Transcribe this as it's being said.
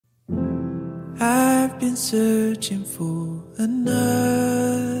I've been searching for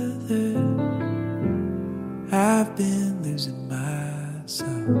another. I've been losing myself.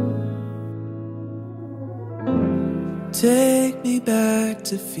 Take me back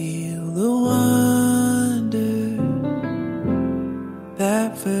to feel the wonder,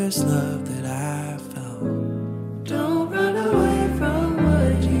 that first love that I found. Don't run away from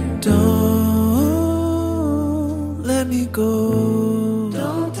what you Don't let me go.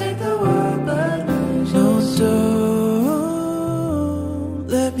 Don't take the world but lose No, your soul. don't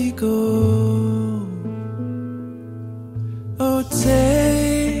let me go. Oh,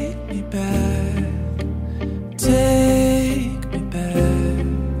 take me back. Take me back.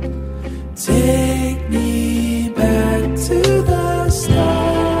 Take me back to the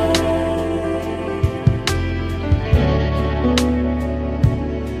start.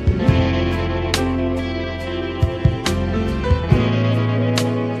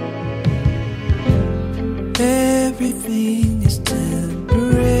 Everything is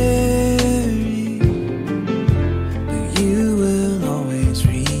temporary, but you will always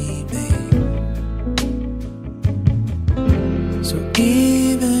remain. So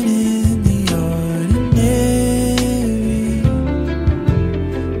even in the ordinary,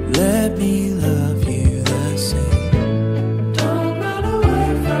 let me love you the same. Don't run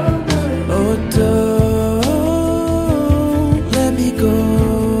away from what you Oh, don't let me go.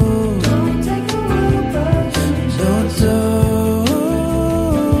 Don't take the world but lose No, your soul.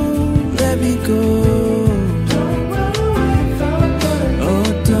 don't let me go. Don't run away from what you Oh,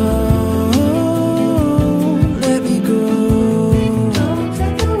 don't let me go. Don't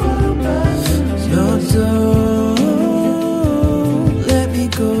take the world but lose No, your soul. don't let me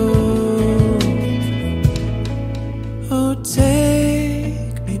go. Oh,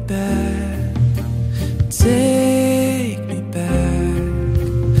 take me back. Take me back.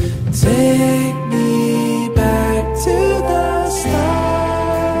 Take me back to the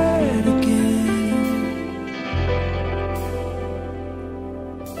start again,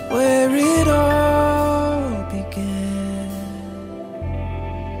 where it all began.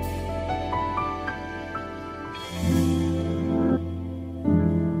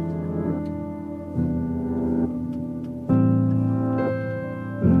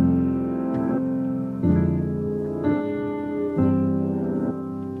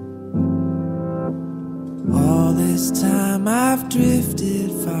 All this time I've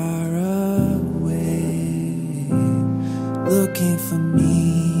drifted far away, looking for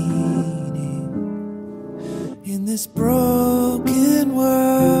meaning in this broken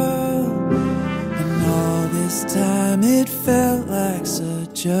world. And all this time it felt like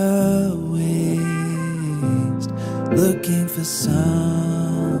such a waste, looking for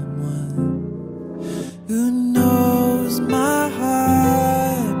someone who knows my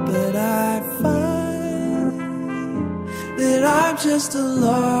heart. But I find that I'm just a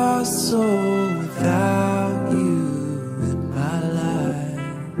lost soul without